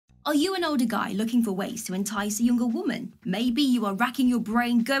Are you an older guy looking for ways to entice a younger woman? Maybe you are racking your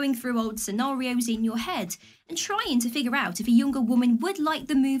brain going through old scenarios in your head and trying to figure out if a younger woman would like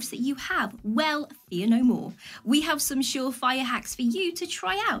the moves that you have. Well, fear no more. We have some surefire hacks for you to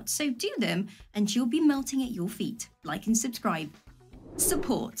try out, so do them and she'll be melting at your feet. Like and subscribe.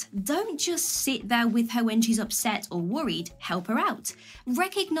 Support. Don't just sit there with her when she's upset or worried, help her out.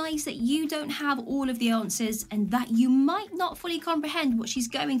 Recognize that you don't have all of the answers and that you might not fully comprehend what she's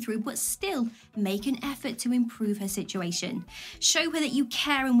going through, but still make an effort to improve her situation. Show her that you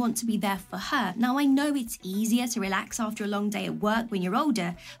care and want to be there for her. Now, I know it's easier to relax after a long day at work when you're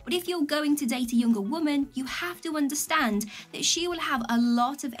older, but if you're going to date a younger woman, you have to understand that she will have a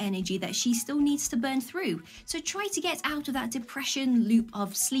lot of energy that she still needs to burn through. So try to get out of that depression loop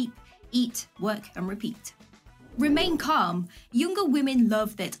of sleep, eat, work, and repeat. Remain calm. Younger women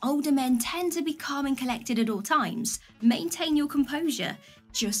love that older men tend to be calm and collected at all times. Maintain your composure.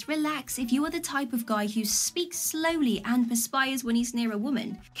 Just relax if you are the type of guy who speaks slowly and perspires when he's near a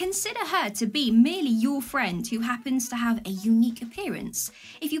woman. Consider her to be merely your friend who happens to have a unique appearance.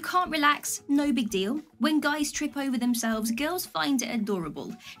 If you can't relax, no big deal. When guys trip over themselves, girls find it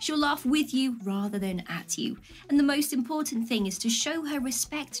adorable. She'll laugh with you rather than at you. And the most important thing is to show her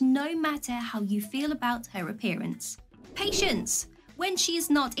respect no matter how you feel about her appearance. Patience. When she is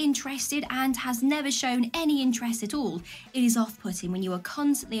not interested and has never shown any interest at all, it is off-putting when you are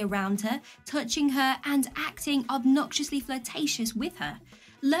constantly around her, touching her, and acting obnoxiously flirtatious with her.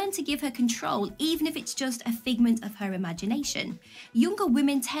 Learn to give her control, even if it's just a figment of her imagination. Younger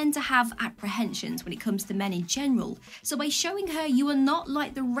women tend to have apprehensions when it comes to men in general, so by showing her you are not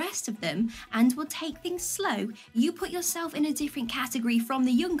like the rest of them and will take things slow, you put yourself in a different category from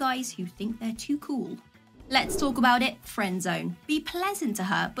the young guys who think they're too cool. Let's talk about it, friend zone. Be pleasant to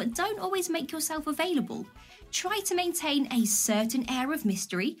her, but don't always make yourself available. Try to maintain a certain air of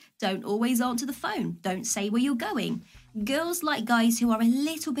mystery. Don't always answer the phone. Don't say where you're going. Girls like guys who are a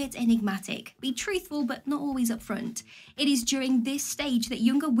little bit enigmatic. Be truthful, but not always upfront. It is during this stage that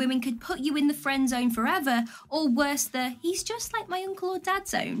younger women could put you in the friend zone forever, or worse, the he's just like my uncle or dad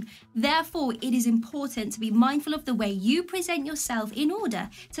zone. Therefore, it is important to be mindful of the way you present yourself in order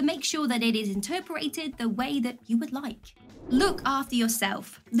to make sure that it is interpreted the way that you would like. Look after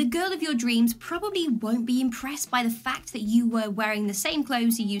yourself. The girl of your dreams probably won't be impressed by the fact that you were wearing the same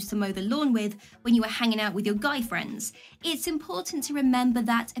clothes you used to mow the lawn with when you were hanging out with your guy friends. It's important to remember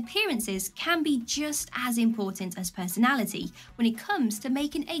that appearances can be just as important as personality when it comes to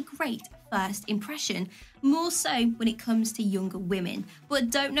making a great first impression, more so when it comes to younger women. But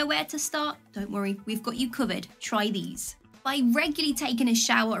don't know where to start? Don't worry, we've got you covered. Try these. By regularly taking a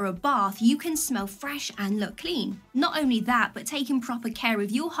shower or a bath, you can smell fresh and look clean. Not only that, but taking proper care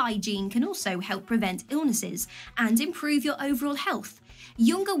of your hygiene can also help prevent illnesses and improve your overall health.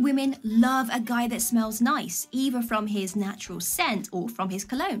 Younger women love a guy that smells nice, either from his natural scent or from his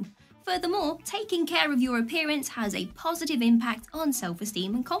cologne. Furthermore, taking care of your appearance has a positive impact on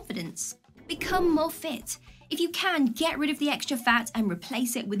self-esteem and confidence. Become more fit. If you can, get rid of the extra fat and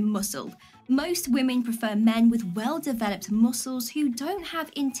replace it with muscle. Most women prefer men with well-developed muscles who don't have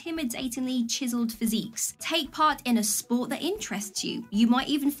intimidatingly chiseled physiques. Take part in a sport that interests you. You might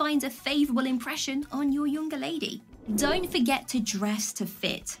even find a favorable impression on your younger lady. Don't forget to dress to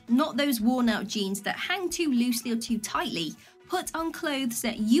fit. Not those worn-out jeans that hang too loosely or too tightly. Put on clothes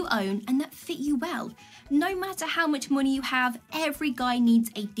that you own and that fit you well. No matter how much money you have, every guy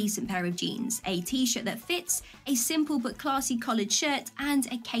needs a decent pair of jeans, a t-shirt that fits, a simple but classy collared shirt, and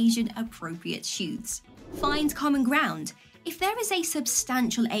occasion-appropriate shoes. Find common ground. If there is a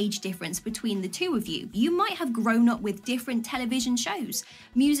substantial age difference between the two of you, you might have grown up with different television shows,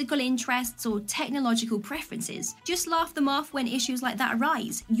 musical interests, or technological preferences. Just laugh them off when issues like that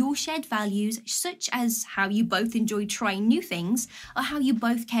arise. Your shared values, such as how you both enjoy trying new things, or how you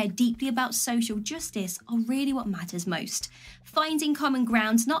both care deeply about social justice, are really what matters most. Finding common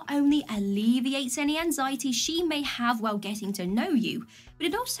ground not only alleviates any anxiety she may have while getting to know you, but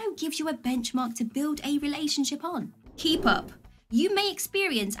it also gives you a benchmark to build a relationship on. Keep up. You may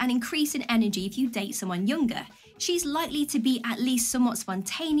experience an increase in energy if you date someone younger. She's likely to be at least somewhat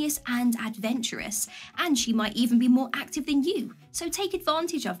spontaneous and adventurous, and she might even be more active than you, so take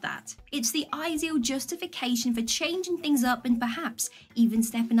advantage of that. It's the ideal justification for changing things up and perhaps even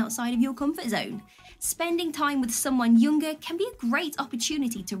stepping outside of your comfort zone. Spending time with someone younger can be a great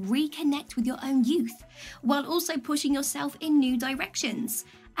opportunity to reconnect with your own youth, while also pushing yourself in new directions.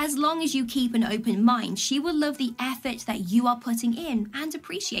 As long as you keep an open mind, she will love the effort that you are putting in and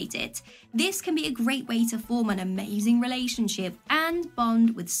appreciate it. This can be a great way to form an amazing relationship and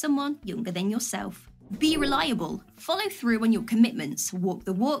bond with someone younger than yourself. Be reliable. Follow through on your commitments. Walk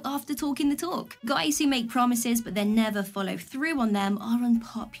the walk after talking the talk. Guys who make promises but then never follow through on them are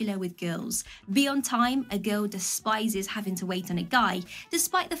unpopular with girls. Be on time. A girl despises having to wait on a guy,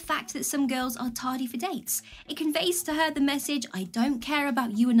 despite the fact that some girls are tardy for dates. It conveys to her the message, I don't care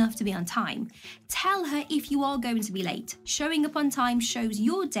about you enough to be on time. Tell her if you are going to be late. Showing up on time shows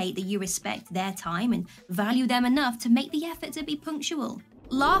your date that you respect their time and value them enough to make the effort to be punctual.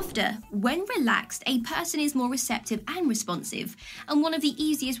 Laughter. When relaxed, a person is more receptive and responsive, and one of the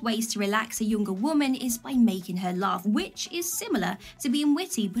easiest ways to relax a younger woman is by making her laugh, which is similar to being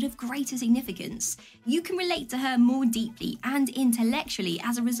witty but of greater significance. You can relate to her more deeply and intellectually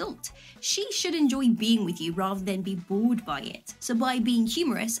as a result. She should enjoy being with you rather than be bored by it. So by being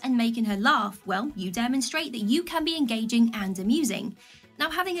humorous and making her laugh, well, you demonstrate that you can be engaging and amusing. Now,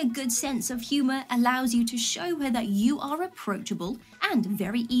 having a good sense of humour allows you to show her that you are approachable and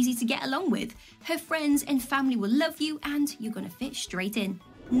very easy to get along with. Her friends and family will love you and you're going to fit straight in.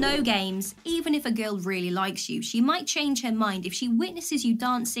 No games. Even if a girl really likes you, she might change her mind if she witnesses you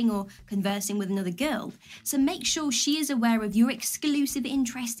dancing or conversing with another girl. So make sure she is aware of your exclusive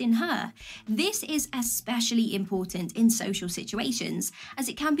interest in her. This is especially important in social situations, as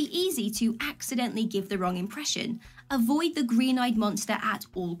it can be easy to accidentally give the wrong impression. Avoid the green-eyed monster at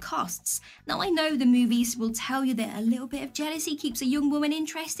all costs. Now, I know the movies will tell you that a little bit of jealousy keeps a young woman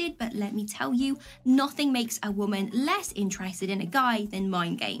interested, but let me tell you, nothing makes a woman less interested in a guy than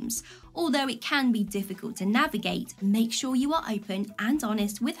mind games. Although it can be difficult to navigate, make sure you are open and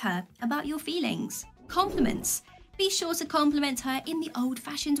honest with her about your feelings. Compliments. Be sure to compliment her in the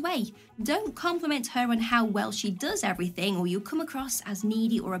old-fashioned way. Don't compliment her on how well she does everything or you'll come across as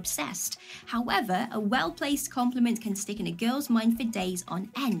needy or obsessed. However, a well-placed compliment can stick in a girl's mind for days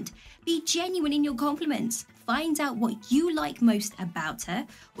on end. Be genuine in your compliments. Find out what you like most about her,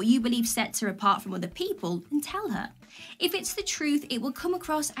 what you believe sets her apart from other people, and tell her. If it's the truth, it will come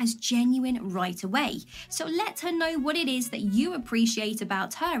across as genuine right away. So let her know what it is that you appreciate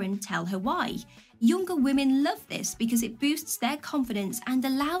about her and tell her why. Younger women love this because it boosts their confidence and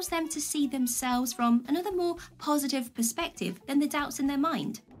allows them to see themselves from another more positive perspective than the doubts in their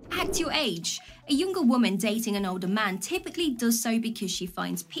mind. Act your age. A younger woman dating an older man typically does so because she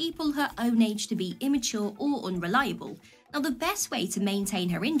finds people her own age to be immature or unreliable. Now, the best way to maintain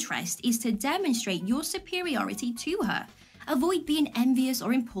her interest is to demonstrate your superiority to her. Avoid being envious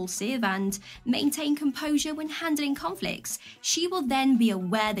or impulsive and maintain composure when handling conflicts. She will then be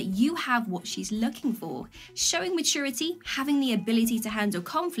aware that you have what she's looking for. Showing maturity, having the ability to handle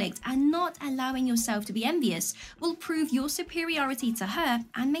conflict, and not allowing yourself to be envious will prove your superiority to her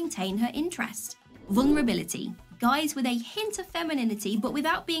and maintain her interest. Vulnerability. Guys with a hint of femininity but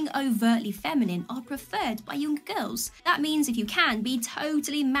without being overtly feminine are preferred by younger girls. That means if you can, be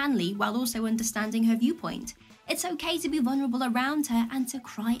totally manly while also understanding her viewpoint. It's okay to be vulnerable around her and to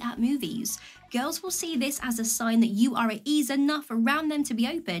cry at movies. Girls will see this as a sign that you are at ease enough around them to be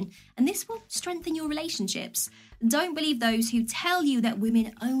open, and this will strengthen your relationships. Don't believe those who tell you that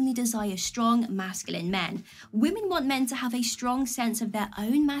women only desire strong, masculine men. Women want men to have a strong sense of their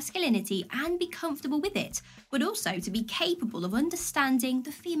own masculinity and be comfortable with it, but also to be capable of understanding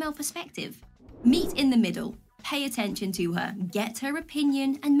the female perspective. Meet in the middle. Pay attention to her, get her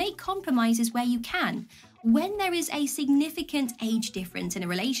opinion, and make compromises where you can. When there is a significant age difference in a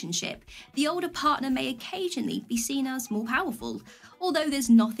relationship, the older partner may occasionally be seen as more powerful. Although there's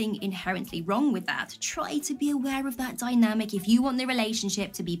nothing inherently wrong with that, try to be aware of that dynamic if you want the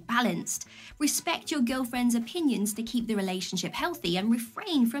relationship to be balanced. Respect your girlfriend's opinions to keep the relationship healthy and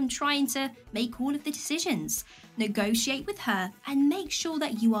refrain from trying to make all of the decisions. Negotiate with her and make sure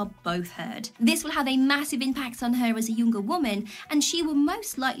that you are both heard. This will have a massive impact on her as a younger woman, and she will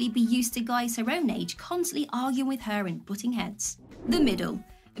most likely be used to guys her own age constantly arguing with her and butting heads. The middle.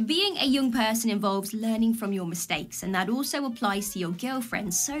 Being a young person involves learning from your mistakes, and that also applies to your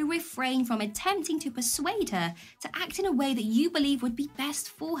girlfriend, so refrain from attempting to persuade her to act in a way that you believe would be best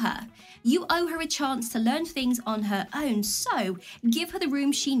for her. You owe her a chance to learn things on her own, so give her the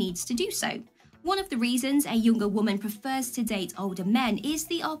room she needs to do so. One of the reasons a younger woman prefers to date older men is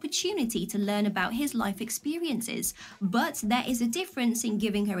the opportunity to learn about his life experiences, but there is a difference in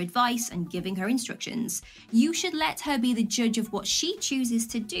giving her advice and giving her instructions. You should let her be the judge of what she chooses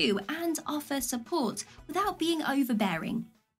to do and offer support without being overbearing.